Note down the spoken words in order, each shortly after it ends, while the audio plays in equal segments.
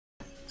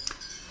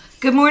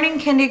Good morning,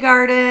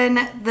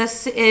 kindergarten.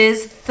 This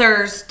is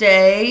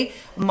Thursday,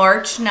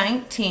 March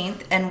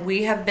 19th, and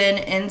we have been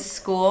in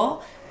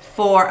school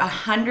for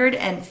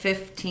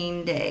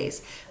 115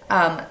 days.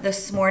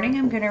 This morning,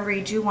 I'm going to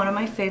read you one of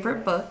my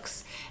favorite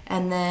books,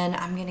 and then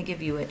I'm going to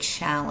give you a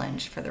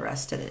challenge for the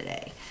rest of the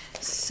day.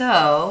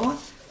 So,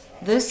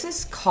 this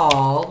is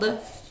called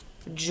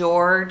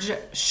George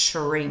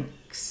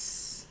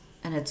Shrinks,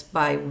 and it's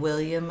by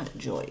William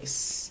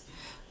Joyce.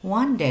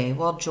 One day,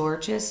 while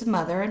George's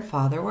mother and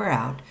father were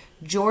out,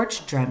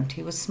 George dreamt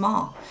he was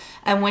small.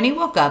 And when he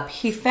woke up,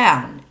 he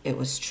found it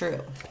was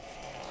true.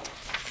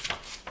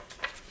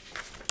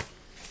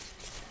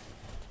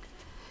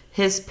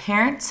 His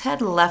parents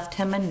had left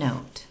him a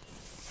note.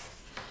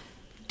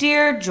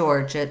 "Dear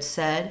George," it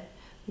said,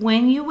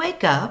 "when you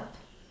wake up,"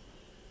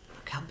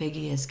 look how big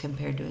he is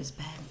compared to his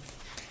bed.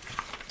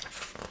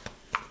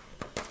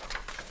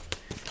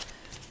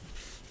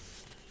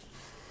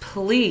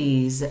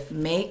 "Please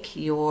make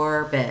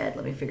your bed."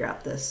 Let me figure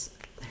out this.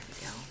 There we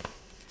go.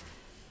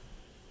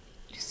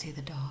 Do you see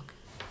the dog?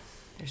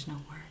 There's no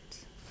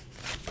words.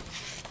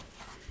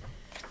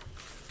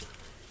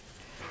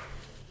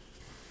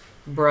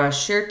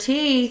 "Brush your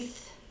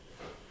teeth.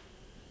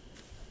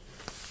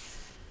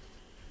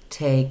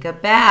 Take a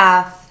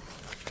bath.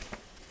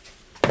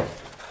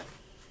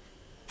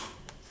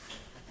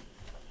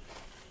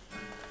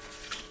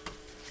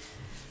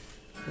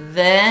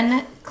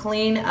 Then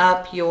clean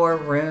up your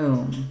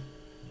room.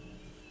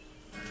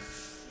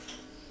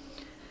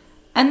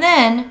 And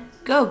then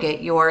go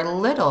get your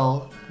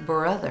little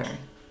brother.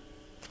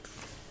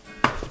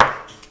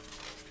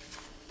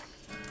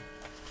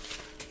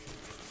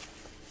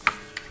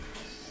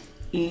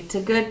 Eat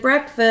a good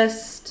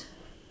breakfast.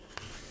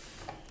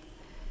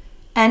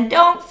 And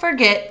don't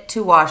forget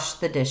to wash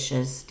the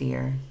dishes,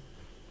 dear."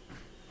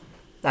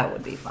 That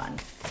would be fun.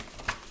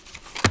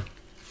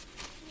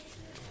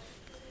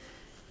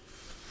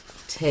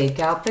 "Take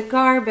out the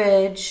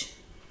garbage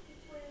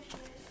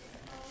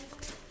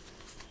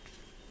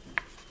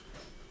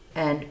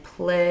and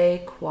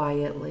play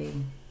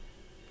quietly.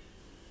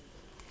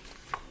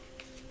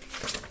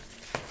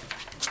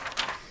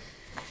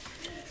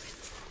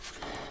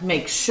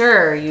 Make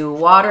sure you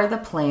water the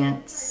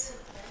plants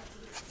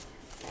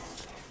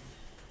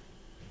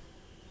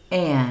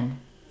and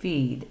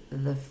feed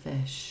the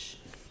fish."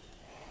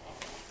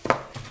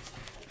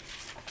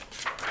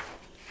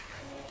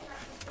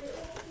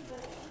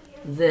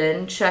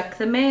 Then check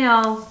the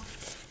mail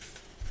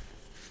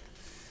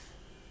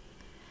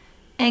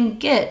and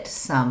get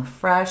some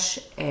fresh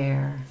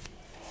air.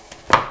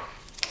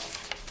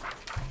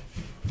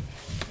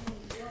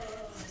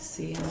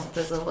 See him with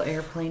this little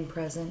airplane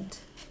present.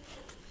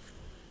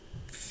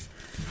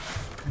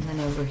 And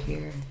then over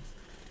here,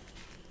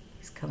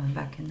 he's coming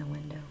back in the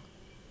window.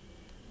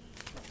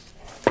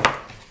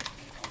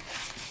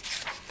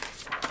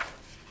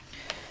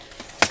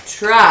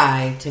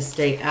 Try to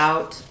stay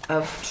out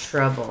of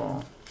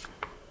trouble.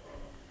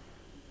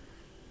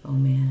 Oh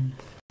man.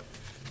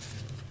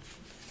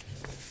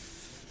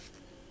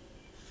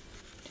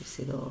 Do you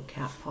see the little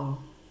cat paw?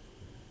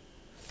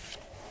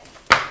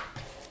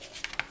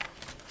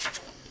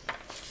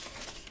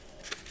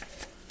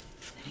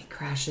 And he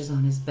crashes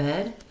on his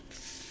bed.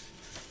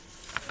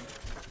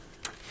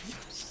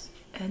 Oops.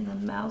 And the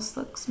mouse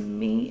looks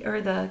mean, or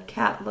the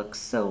cat looks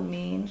so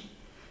mean.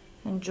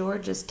 And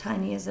George is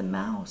tiny as a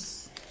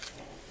mouse.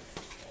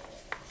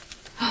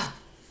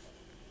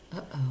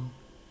 Uh-oh.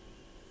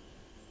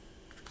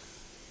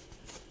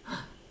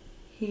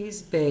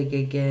 He's big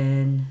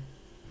again.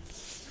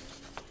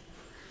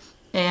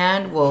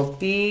 And we'll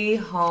be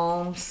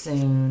home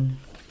soon.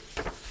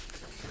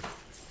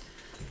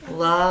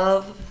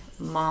 Love,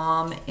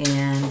 Mom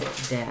and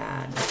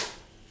Dad.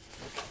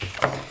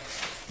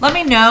 Let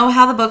me know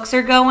how the books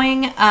are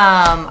going.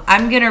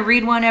 I'm going to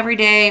read one every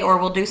day, or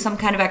we'll do some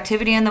kind of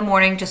activity in the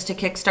morning just to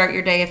kickstart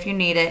your day if you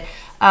need it.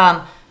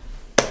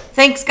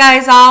 Thanks,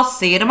 guys. I'll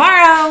see you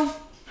tomorrow.